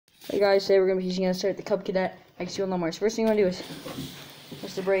Hey guys, today we're going to be teaching you how to start the Cadet Xt1 lawnmowers. First thing you want to do is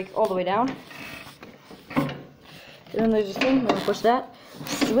push the brake all the way down. And then there's this thing, you want to push that.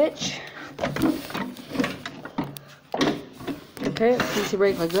 Switch. Okay, push the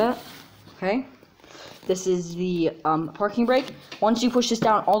brake like that. Okay. This is the parking brake. Once you push this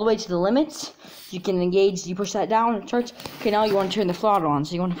down all the way to the limits, you can engage, you push that down and it starts. Okay, now you want to turn the throttle on.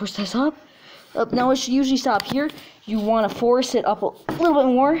 So you want to push this up. Now it should usually stop here. You want to force it up a little bit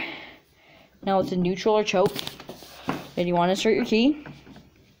more. Now it's in neutral or choke. Then you want to insert your key.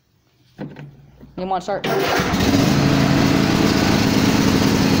 You want to start.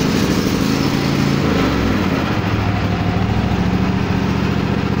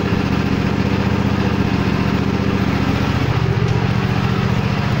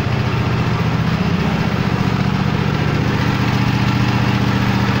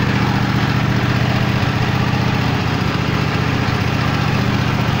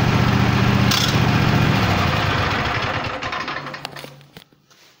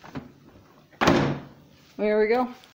 Here we go.